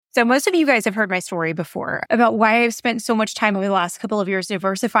So most of you guys have heard my story before about why I've spent so much time over the last couple of years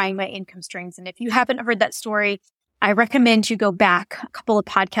diversifying my income streams. And if you haven't heard that story, I recommend you go back a couple of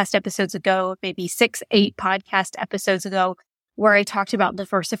podcast episodes ago, maybe 6-8 podcast episodes ago, where I talked about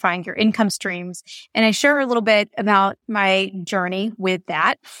diversifying your income streams. And I share a little bit about my journey with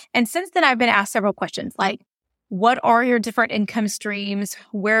that. And since then, I've been asked several questions like, what are your different income streams?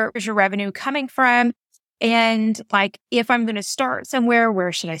 Where is your revenue coming from? And like, if I'm going to start somewhere,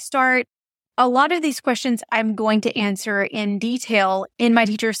 where should I start? A lot of these questions I'm going to answer in detail in my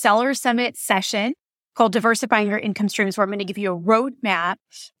Teacher Seller Summit session called Diversifying Your Income Streams, where I'm going to give you a roadmap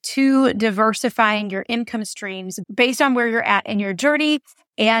to diversifying your income streams based on where you're at in your journey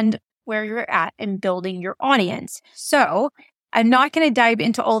and where you're at in building your audience. So I'm not going to dive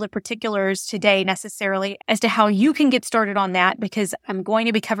into all the particulars today necessarily as to how you can get started on that, because I'm going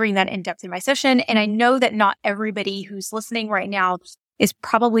to be covering that in depth in my session. And I know that not everybody who's listening right now is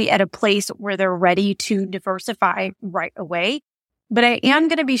probably at a place where they're ready to diversify right away. But I am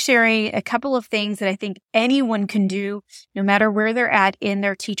going to be sharing a couple of things that I think anyone can do, no matter where they're at in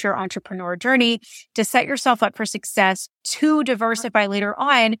their teacher entrepreneur journey, to set yourself up for success, to diversify later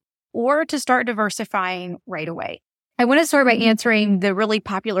on, or to start diversifying right away. I want to start by answering the really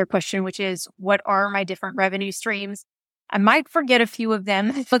popular question, which is, what are my different revenue streams? I might forget a few of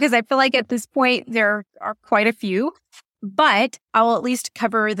them because I feel like at this point there are quite a few, but I'll at least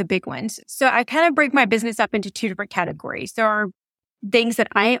cover the big ones. So I kind of break my business up into two different categories. There are things that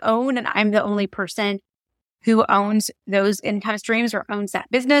I own, and I'm the only person who owns those income streams or owns that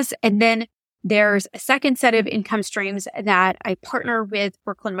business. And then there's a second set of income streams that I partner with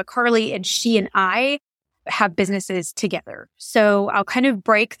Brooklyn McCarley, and she and I have businesses together. So I'll kind of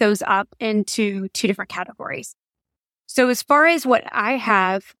break those up into two different categories. So as far as what I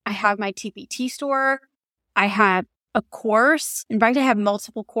have my TPT store. I have a course. In fact, I have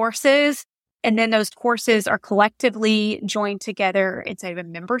multiple courses. And then those courses are collectively joined together inside of a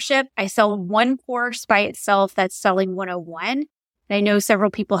membership. I sell one course by itself, that's Selling 101. And I know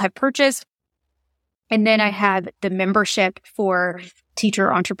several people have purchased. And then I have the membership for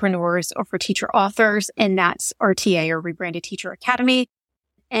teacher entrepreneurs or for teacher authors, and that's RTA, or Rebranded Teacher Academy.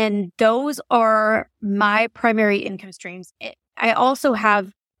 And those are my primary income streams. I also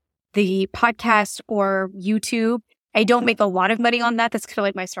have the podcast or YouTube. I don't make a lot of money on that. That's kind of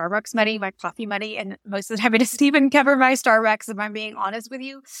like my Starbucks money, my coffee money. And most of the time I just even cover my Starbucks, if I'm being honest with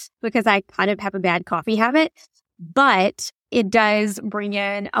you, because I kind of have a bad coffee habit. But it does bring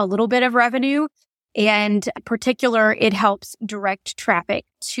in a little bit of revenue. And in particular, it helps direct traffic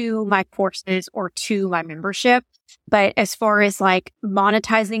to my courses or to my membership. But as far as like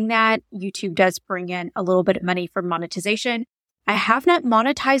monetizing that, YouTube does bring in a little bit of money for monetization. I have not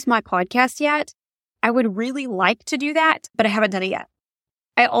monetized my podcast yet. I would really like to do that, but I haven't done it yet.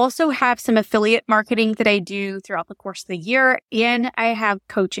 I also have some affiliate marketing that I do throughout the course of the year, and I have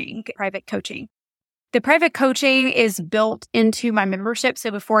coaching, private coaching. The private coaching is built into my membership.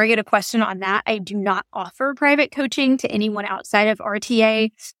 So before I get a question on that, I do not offer private coaching to anyone outside of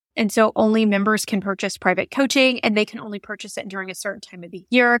RTA. And so only members can purchase private coaching, and they can only purchase it during a certain time of the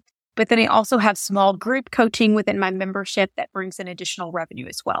year. But then I also have small group coaching within my membership that brings in additional revenue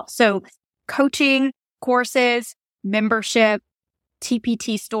as well. So coaching, courses, membership,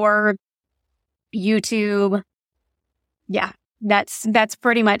 TPT store, YouTube. Yeah, that's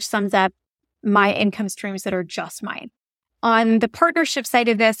pretty much sums up my income streams that are just mine. On the partnership side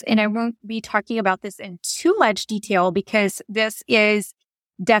of this, and I won't be talking about this in too much detail because this is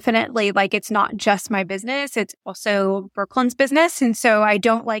definitely like, it's not just my business, it's also Brooklyn's business. And so I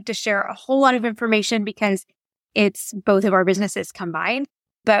don't like to share a whole lot of information because it's both of our businesses combined.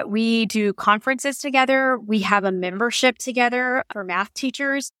 But we do conferences together. We have a membership together for math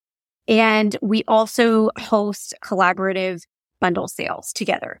teachers. And we also host collaborative bundle sales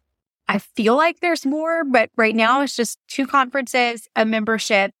together. I feel like there's more, but right now it's just 2 conferences, a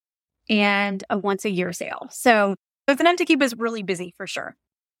membership, and a once a year sale. So it's enough to keep us really busy for sure.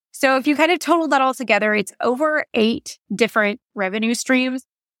 So if you kind of total that all together, it's over 8 different revenue streams.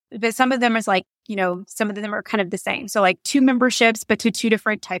 But some of them is like, some of them are kind of the same. So like 2 memberships, but to 2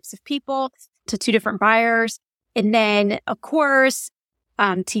 different types of people, to 2 different buyers. And then a course,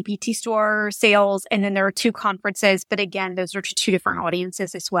 TPT store sales. And then there are 2 conferences. But again, those are to 2 different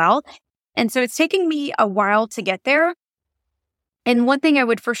audiences as well. And so it's taking me a while to get there. And one thing I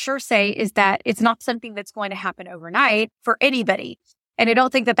would for sure say is that it's not something that's going to happen overnight for anybody. And I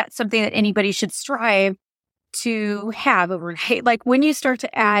don't think that that's something that anybody should strive to have overnight. Like when you start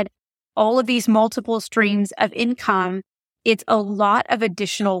to add all of these multiple streams of income, it's a lot of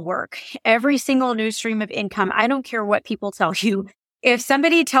additional work. Every single new stream of income, I don't care what people tell you, if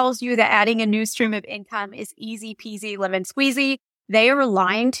somebody tells you that adding a new stream of income is easy peasy lemon squeezy, they are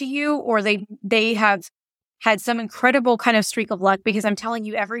lying to you, or they have had some incredible kind of streak of luck, because I'm telling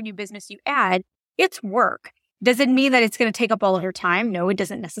you, every new business you add, it's work. Does it mean that it's going to take up all of your time? No, it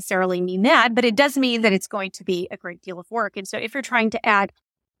doesn't necessarily mean that, but it does mean that it's going to be a great deal of work. And so if you're trying to add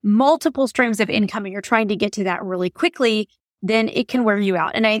multiple streams of income and you're trying to get to that really quickly, then it can wear you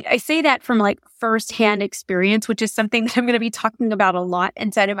out. And I say that from like firsthand experience, which is something that I'm going to be talking about a lot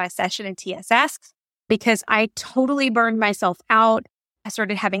inside of my session in TSS, because I totally burned myself out. I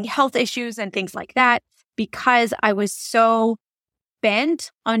started having health issues and things like that because I was so bent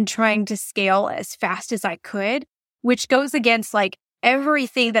on trying to scale as fast as I could, which goes against like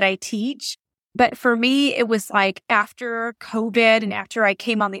everything that I teach. But for me, it was like after COVID and after I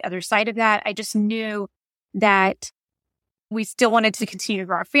came on the other side of that, I just knew that we still wanted to continue to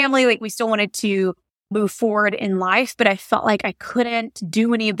grow our family. Like we still wanted to move forward in life, but I felt like I couldn't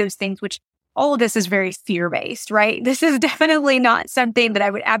do any of those things, which all of this is very fear-based, right? This is definitely not something that I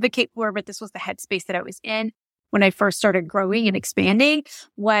would advocate for, but this was the headspace that I was in when I first started growing and expanding,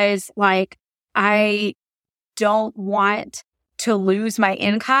 was like, I don't want to lose my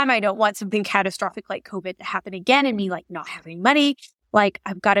income. I don't want something catastrophic like COVID to happen again and me like not having money. Like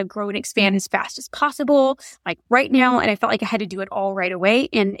I've got to grow and expand as fast as possible, like right now. And I felt like I had to do it all right away.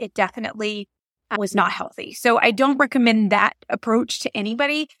 And it definitely was not healthy. So I don't recommend that approach to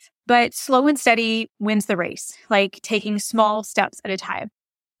anybody, but slow and steady wins the race, like taking small steps at a time.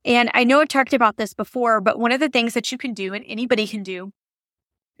 And I know I've talked about this before, but one of the things that you can do, and anybody can do,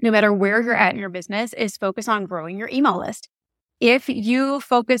 no matter where you're at in your business, is focus on growing your email list. If you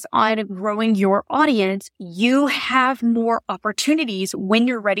focus on growing your audience, you have more opportunities when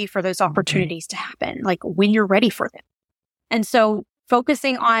you're ready for those opportunities to happen, like when you're ready for them. And so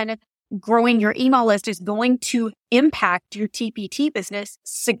focusing on growing your email list is going to impact your TPT business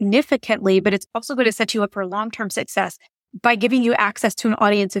significantly, but it's also going to set you up for long-term success by giving you access to an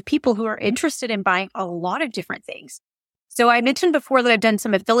audience of people who are interested in buying a lot of different things. So I mentioned before that I've done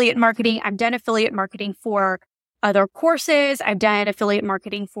some affiliate marketing. I've done affiliate marketing for other courses. I've done affiliate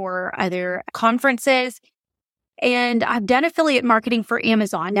marketing for other conferences, and I've done affiliate marketing for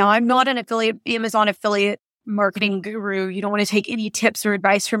Amazon. Now, I'm not an Amazon affiliate marketing guru. You don't want to take any tips or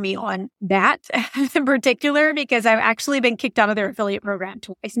advice from me on that in particular, because I've actually been kicked out of their affiliate program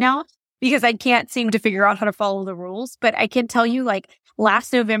twice now because I can't seem to figure out how to follow the rules. But I can tell you, like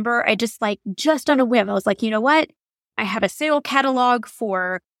last November, I just on a whim, I was like, you know what? I have a sale catalog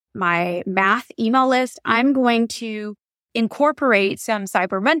for my math email list. I'm going to incorporate some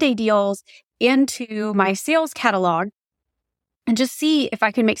Cyber Monday deals into my sales catalog and just see if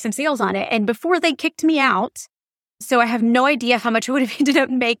I can make some sales on it. And before they kicked me out, so I have no idea how much I would have ended up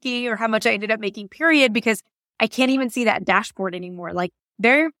making or how much I ended up making, period, because I can't even see that dashboard anymore. Like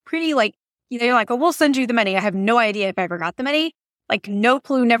they're pretty they're like, oh, we'll send you the money. I have no idea if I ever got the money. Like no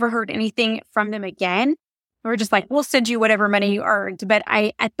clue, never heard anything from them again. We're just like, we'll send you whatever money you earned. But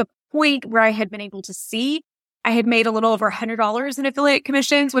at the point where I had been able to see, I had made a little over $100 in affiliate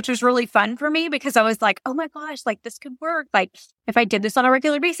commissions, which was really fun for me because I was like, oh my gosh, like this could work. Like if I did this on a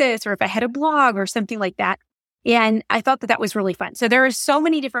regular basis, or if I had a blog or something like that. And I thought that was really fun. So there are so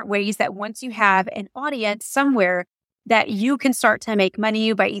many different ways that once you have an audience somewhere, that you can start to make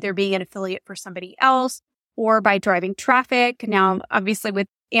money by either being an affiliate for somebody else or by driving traffic. Now, obviously with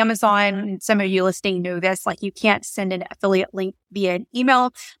Amazon, some of you listening know this, like you can't send an affiliate link via an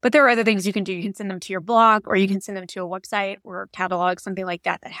email, but there are other things you can do. You can send them to your blog, or you can send them to a website or a catalog, something like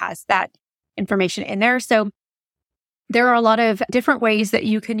that has that information in there. So there are a lot of different ways that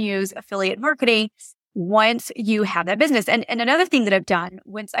you can use affiliate marketing once you have that business. And another thing that I've done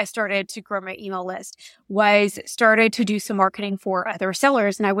once I started to grow my email list was started to do some marketing for other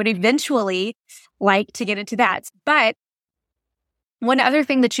sellers. And I would eventually like to get into that. But one other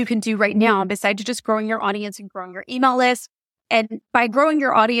thing that you can do right now, besides just growing your audience and growing your email list, and by growing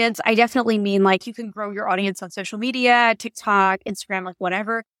your audience, I definitely mean like you can grow your audience on social media, TikTok, Instagram, like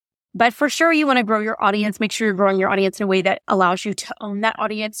whatever. But for sure, you want to grow your audience. Make sure you're growing your audience in a way that allows you to own that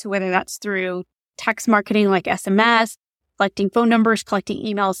audience. So whether that's through text marketing like SMS, collecting phone numbers, collecting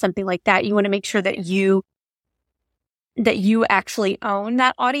emails, something like that, you want to make sure that you actually own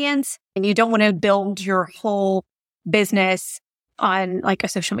that audience, and you don't want to build your whole business on like a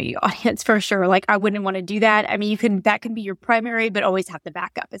social media audience for sure. Like I wouldn't want to do that. I mean, that can be your primary, but always have the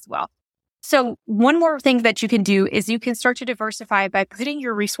backup as well. So one more thing that you can do is you can start to diversify by putting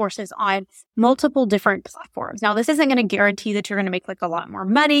your resources on multiple different platforms. Now, this isn't going to guarantee that you're going to make like a lot more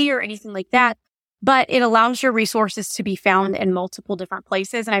money or anything like that, but it allows your resources to be found in multiple different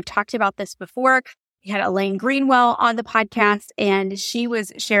places. And I've talked about this before. We had Elaine Greenwell on the podcast, and she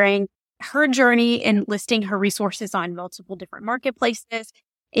was sharing her journey in listing her resources on multiple different marketplaces.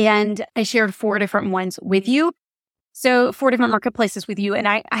 And I shared 4 different ones with you. So 4 different marketplaces with you. And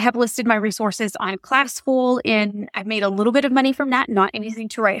I have listed my resources on Classful, and I've made a little bit of money from that, not anything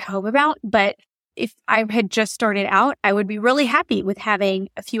to write home about. But if I had just started out, I would be really happy with having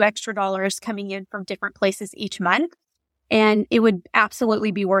a few extra dollars coming in from different places each month. And it would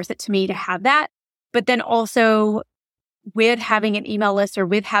absolutely be worth it to me to have that. But then also with having an email list or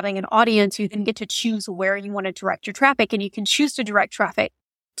with having an audience, you then get to choose where you want to direct your traffic. And you can choose to direct traffic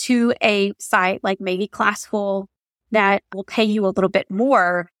to a site like maybe Classful that will pay you a little bit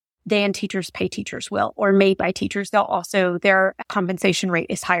more than Teachers Pay Teachers will, or Made by Teachers. Their compensation rate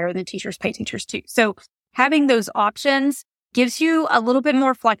is higher than Teachers Pay Teachers too. So having those options gives you a little bit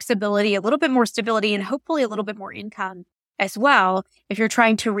more flexibility, a little bit more stability, and hopefully a little bit more income as well if you're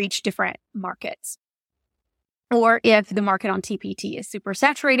trying to reach different markets. Or if the market on TPT is super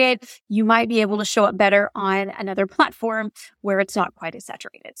saturated, you might be able to show up better on another platform where it's not quite as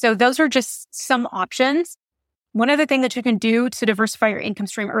saturated. So those are just some options. One other thing that you can do to diversify your income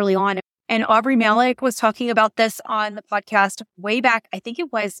stream early on, and Aubrey Malik was talking about this on the podcast way back, I think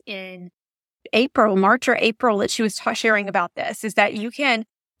it was in March or April that she was sharing about this, is that you can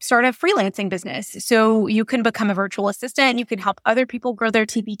start a freelancing business. So you can become a virtual assistant. You can help other people grow their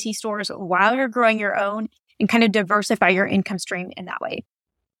TPT stores while you're growing your own and kind of diversify your income stream in that way.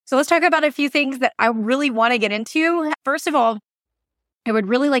 So let's talk about a few things that I really want to get into. First of all, I would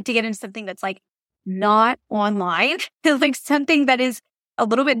really like to get into something that's like not online, like something that is a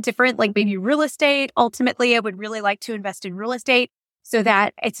little bit different, like maybe real estate. Ultimately, I would really like to invest in real estate so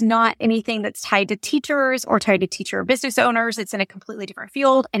that it's not anything that's tied to teachers or tied to teacher or business owners. It's in a completely different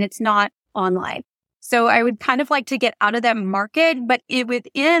field and it's not online. So I would kind of like to get out of that market, but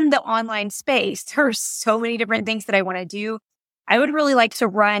within the online space, there are so many different things that I want to do. I would really like to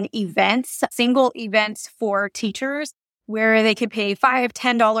run events, single events for teachers where they could pay $5,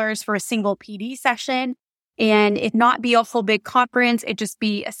 $10 for a single PD session and it not be a whole big conference. It just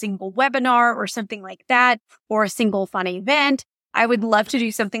be a single webinar or something like that, or a single fun event. I would love to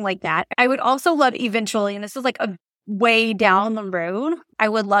do something like that. I would also love eventually, and this is like a way down the road, I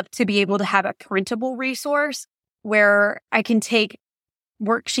would love to be able to have a printable resource where I can take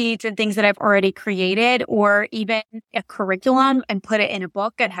worksheets and things that I've already created, or even a curriculum, and put it in a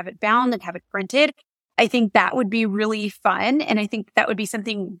book and have it bound and have it printed. I think that would be really fun. And I think that would be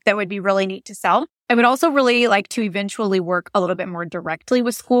something that would be really neat to sell. I would also really like to eventually work a little bit more directly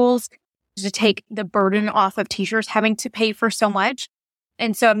with schools to take the burden off of teachers having to pay for so much.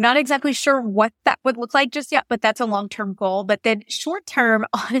 And so I'm not exactly sure what that would look like just yet, but that's a long-term goal. But then short-term,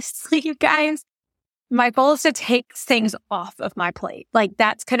 honestly, you guys, my goal is to take things off of my plate. Like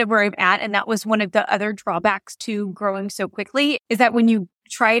that's kind of where I'm at. And that was one of the other drawbacks to growing so quickly, is that when you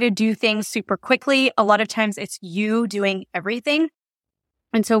try to do things super quickly, a lot of times it's you doing everything.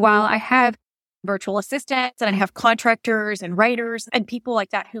 And so while I have virtual assistants and I have contractors and writers and people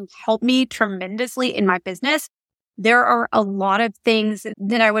like that who help me tremendously in my business, there are a lot of things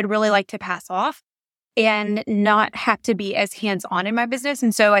that I would really like to pass off and not have to be as hands-on in my business.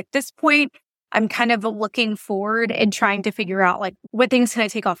 And so at this point, I'm kind of looking forward and trying to figure out like what things can I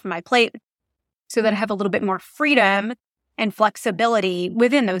take off of my plate so that I have a little bit more freedom and flexibility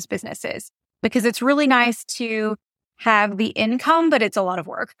within those businesses. Because it's really nice to have the income, but it's a lot of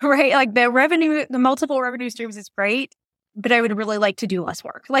work, right? Like the multiple revenue streams is great, but I would really like to do less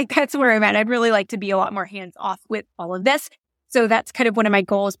work. Like that's where I'm at. I'd really like to be a lot more hands off with all of this. So that's kind of one of my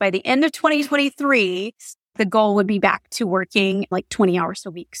goals. By the end of 2023, the goal would be back to working like 20 hours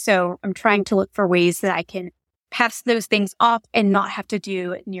a week. So I'm trying to look for ways that I can pass those things off and not have to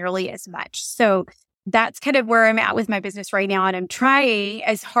do nearly as much. So that's kind of where I'm at with my business right now. And I'm trying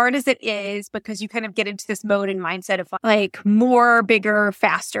as hard as it is, because you kind of get into this mode and mindset of like more, bigger,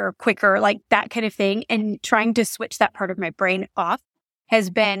 faster, quicker, like that kind of thing. And trying to switch that part of my brain off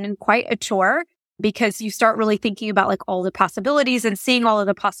has been quite a chore, because you start really thinking about like all the possibilities and seeing all of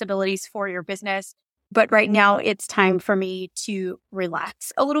the possibilities for your business. But right now it's time for me to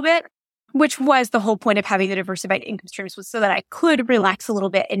relax a little bit, which was the whole point of having the diversified income streams, was so that I could relax a little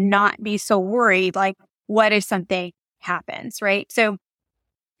bit and not be so worried, like, what if something happens, right? So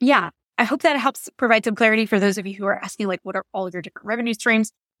yeah, I hope that helps provide some clarity for those of you who are asking, like, what are all of your different revenue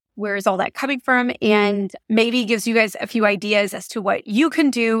streams? Where is all that coming from? And maybe gives you guys a few ideas as to what you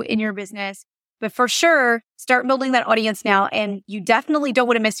can do in your business. But for sure, start building that audience now. And you definitely don't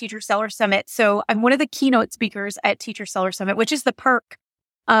want to miss Teacher Seller Summit. So I'm one of the keynote speakers at Teacher Seller Summit, which is the perk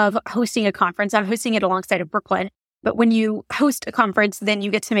of hosting a conference. I'm hosting it alongside of Brooklyn. But when you host a conference, then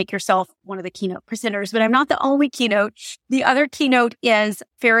you get to make yourself one of the keynote presenters. But I'm not the only keynote. The other keynote is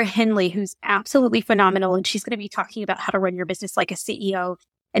Farrah Henley, who's absolutely phenomenal. And she's going to be talking about how to run your business like a CEO.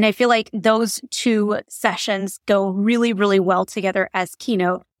 And I feel like those two sessions go really, really well together as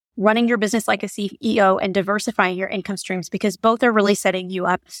keynote, running your business like a CEO and diversifying your income streams, because both are really setting you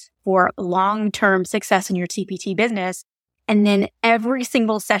up for long-term success in your TPT business. And then every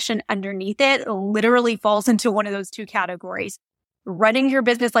single session underneath it literally falls into one of those two categories: running your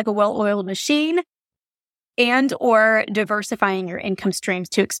business like a well-oiled machine and or diversifying your income streams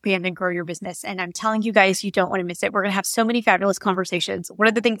to expand and grow your business. And I'm telling you guys, you don't want to miss it. We're going to have so many fabulous conversations. One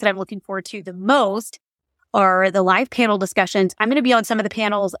of the things that I'm looking forward to the most are the live panel discussions. I'm going to be on some of the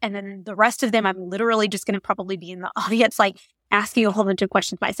panels, and then the rest of them, I'm literally just going to probably be in the audience, like asking a whole bunch of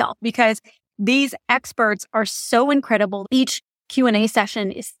questions myself, because these experts are so incredible. Each Q&A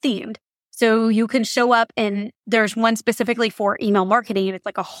session is themed. So you can show up, and there's one specifically for email marketing. And it's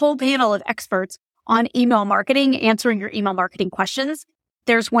like a whole panel of experts on email marketing, answering your email marketing questions.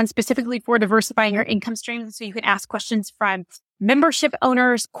 There's one specifically for diversifying your income streams. So you can ask questions from membership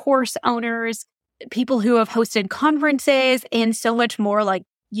owners, course owners, people who have hosted conferences, and so much more. Like,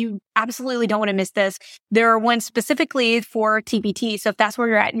 you absolutely don't want to miss this. There are ones specifically for TPT. So if that's where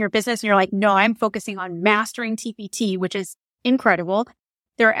you're at in your business and you're like, no, I'm focusing on mastering TPT, which is incredible.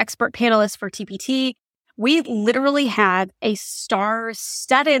 There are expert panelists for TPT. We literally have a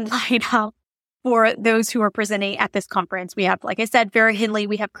star-studded lineup for those who are presenting at this conference. We have, like I said, Farrah Henley.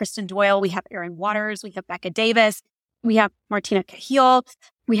 We have Kristen Doyle. We have Aaron Waters. We have Becca Davis. We have Martina Cahill.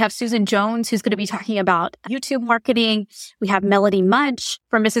 We have Susan Jones, who's going to be talking about YouTube marketing. We have Melody Munch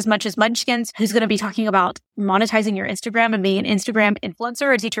from Mrs. Munch's Munchkins, who's going to be talking about monetizing your Instagram and being an Instagram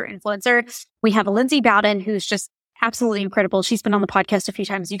influencer, a teacher influencer. We have Lindsay Bowden, who's just absolutely incredible. She's been on the podcast a few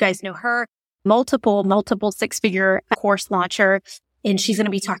times. You guys know her. Multiple six-figure course launcher. And she's going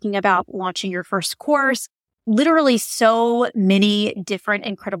to be talking about launching your first course. Literally so many different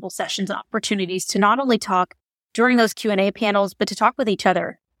incredible sessions and opportunities to not only talk during those Q&A panels, but to talk with each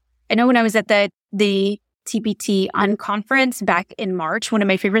other. I know when I was at the TPT Unconference back in March, one of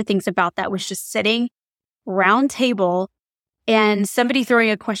my favorite things about that was just sitting round table and somebody throwing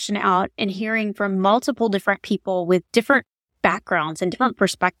a question out and hearing from multiple different people with different backgrounds and different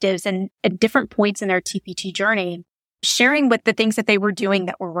perspectives and at different points in their TPT journey, sharing what the things that they were doing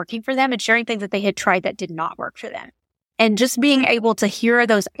that were working for them and sharing things that they had tried that did not work for them. And just being able to hear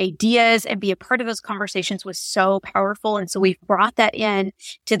those ideas and be a part of those conversations was so powerful. And so we've brought that in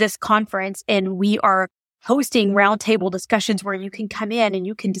to this conference, and we are hosting roundtable discussions where you can come in and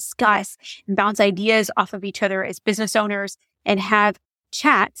you can discuss and bounce ideas off of each other as business owners and have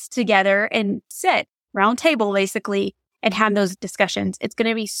chats together and sit roundtable basically and have those discussions. It's going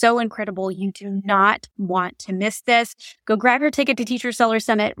to be so incredible. You do not want to miss this. Go grab your ticket to Teacher Seller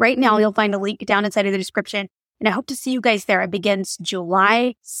Summit. Right now, you'll find a link down inside of the description. And I hope to see you guys there. It begins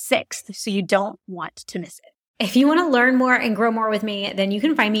July 6th, so you don't want to miss it. If you want to learn more and grow more with me, then you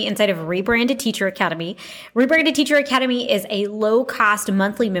can find me inside of Rebranded Teacher Academy. Rebranded Teacher Academy is a low-cost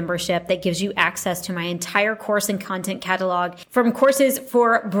monthly membership that gives you access to my entire course and content catalog, from courses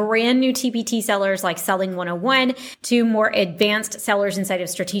for brand new TPT sellers like Selling 101 to more advanced sellers inside of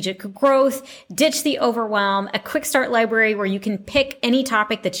strategic growth, Ditch the Overwhelm, a quick start library where you can pick any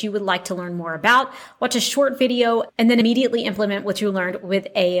topic that you would like to learn more about, watch a short video, and then immediately implement what you learned with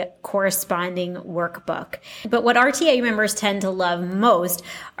a corresponding workbook. But what RTA members tend to love most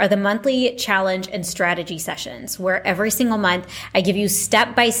are the monthly challenge and strategy sessions, where every single month I give you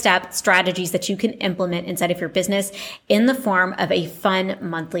step-by-step strategies that you can implement inside of your business in the form of a fun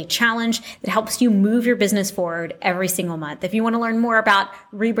monthly challenge that helps you move your business forward every single month. If you want to learn more about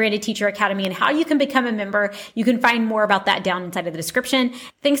Rebranded Teacher Academy and how you can become a member, you can find more about that down inside of the description.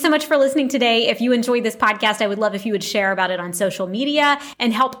 Thanks so much for listening today. If you enjoyed this podcast, I would love if you would share about it on social media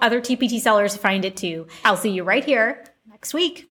and help other TPT sellers find it too. I'll see you right here next week.